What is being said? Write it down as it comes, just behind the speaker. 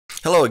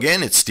Hello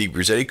again, it's Steve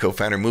Grizzetti,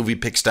 co-founder of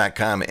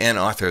MoviePix.com and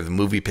author of the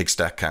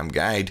MoviePix.com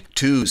Guide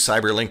to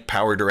Cyberlink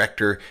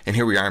PowerDirector. And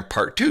here we are in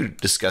part 2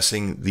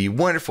 discussing the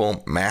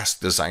wonderful mask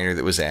designer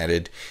that was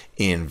added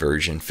in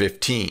version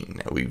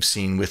 15. Now, we've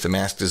seen with the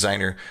mask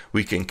designer,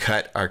 we can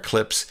cut our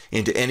clips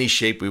into any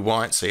shape we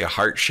want, say a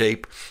heart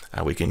shape.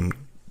 We can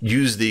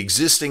use the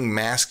existing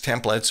mask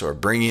templates or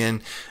bring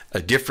in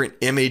a different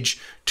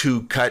image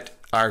to cut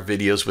our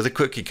videos with a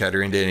cookie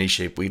cutter into any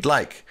shape we'd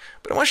like.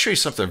 But I want to show you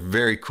something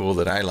very cool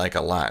that I like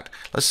a lot.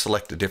 Let's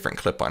select a different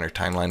clip on our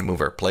timeline, move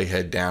our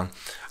playhead down.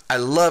 I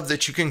love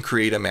that you can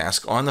create a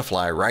mask on the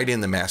fly right in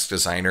the mask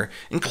designer,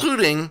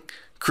 including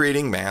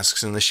creating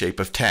masks in the shape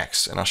of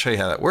text. And I'll show you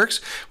how that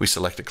works. We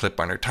select a clip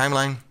on our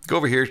timeline, go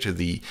over here to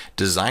the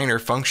designer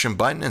function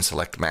button and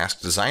select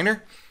mask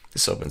designer.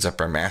 This opens up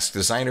our mask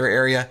designer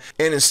area.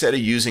 And instead of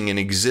using an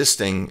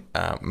existing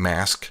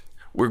mask,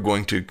 we're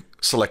going to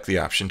select the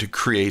option to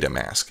create a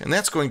mask. And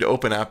that's going to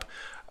open up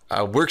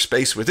a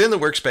workspace within the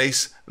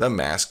workspace, the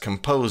Mask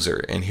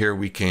Composer. And here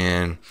we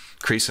can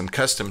create some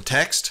custom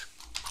text.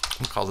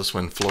 We'll call this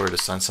one Florida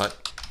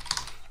Sunset.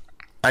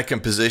 I can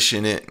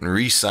position it and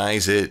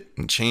resize it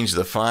and change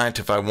the font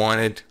if I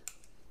wanted.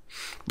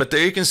 But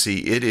there you can see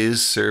it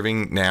is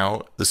serving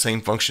now the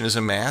same function as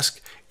a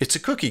mask. It's a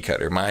cookie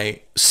cutter.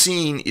 My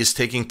scene is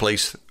taking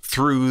place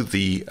through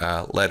the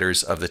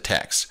letters of the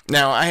text.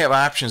 Now I have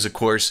options, of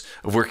course,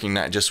 of working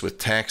not just with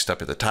text.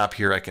 Up at the top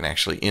here, I can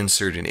actually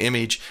insert an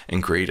image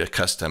and create a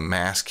custom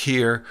mask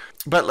here.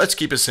 But let's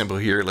keep it simple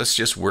here. Let's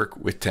just work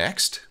with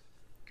text.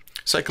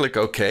 So I click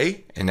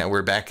OK, and now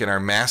we're back in our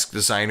mask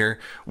designer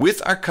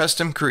with our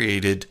custom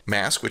created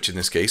mask, which in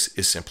this case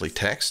is simply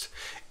text.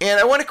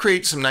 And I want to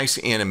create some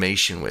nice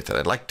animation with it.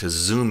 I'd like to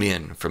zoom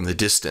in from the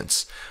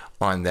distance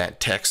on that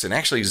text and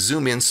actually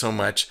zoom in so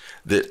much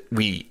that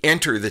we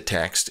enter the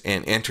text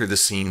and enter the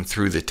scene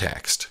through the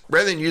text.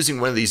 Rather than using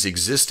one of these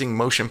existing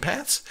motion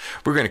paths,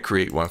 we're going to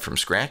create one from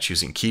scratch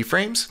using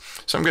keyframes.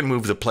 So I'm going to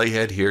move the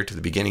playhead here to the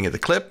beginning of the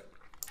clip,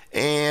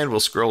 and we'll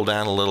scroll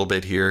down a little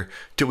bit here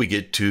till we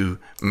get to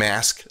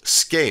mask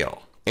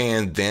scale.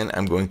 And then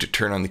I'm going to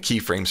turn on the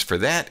keyframes for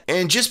that.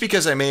 And just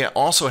because I may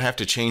also have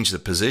to change the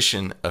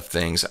position of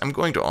things, I'm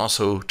going to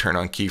also turn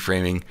on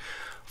keyframing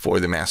for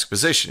the mask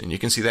position. And you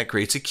can see that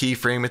creates a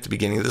keyframe at the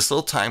beginning of this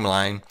little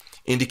timeline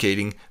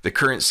indicating the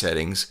current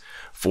settings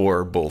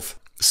for both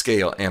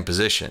scale and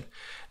position.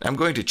 Now I'm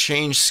going to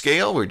change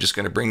scale. We're just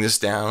going to bring this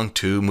down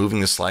to moving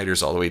the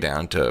sliders all the way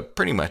down to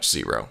pretty much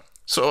 0.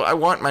 So I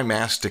want my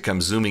mask to come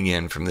zooming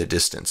in from the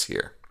distance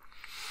here.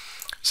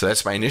 So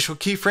that's my initial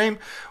keyframe.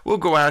 We'll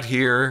go out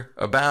here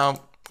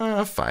about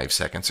 5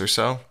 seconds or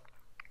so.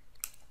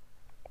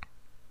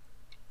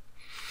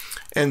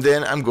 And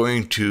then I'm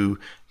going to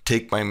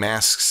take my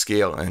mask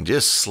scale and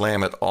just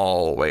slam it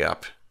all the way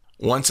up.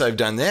 Once I've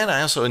done that,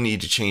 I also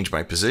need to change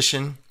my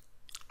position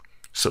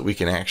so we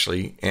can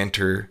actually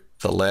enter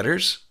the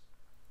letters.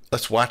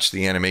 Let's watch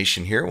the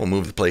animation here. We'll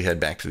move the playhead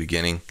back to the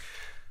beginning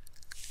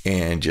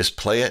and just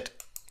play it.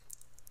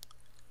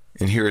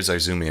 And here as I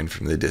zoom in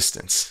from the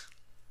distance,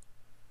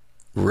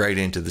 right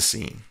into the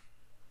scene.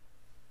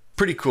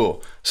 Pretty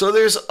cool. So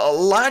there's a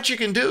lot you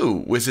can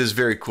do with this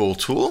very cool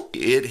tool.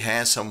 It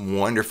has some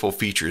wonderful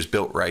features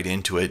built right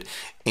into it,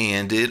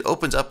 and it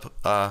opens up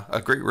a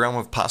great realm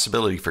of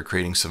possibility for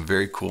creating some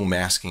very cool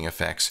masking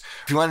effects.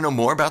 If you want to know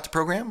more about the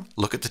program,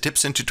 look at the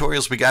tips and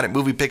tutorials we got at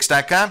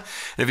MoviePix.com.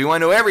 And if you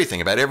want to know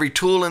everything about every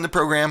tool in the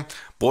program,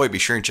 boy, be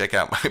sure and check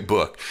out my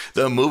book,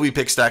 the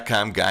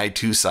MoviePix.com Guide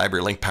to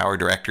Cyberlink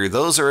PowerDirector.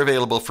 Those are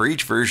available for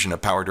each version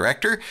of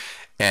PowerDirector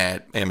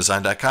at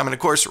Amazon.com and, of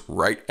course,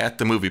 right at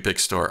the MoviePix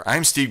store.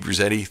 I'm Steve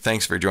Grizzetti.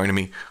 Thanks for joining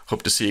me.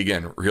 Hope to see you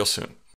again real soon.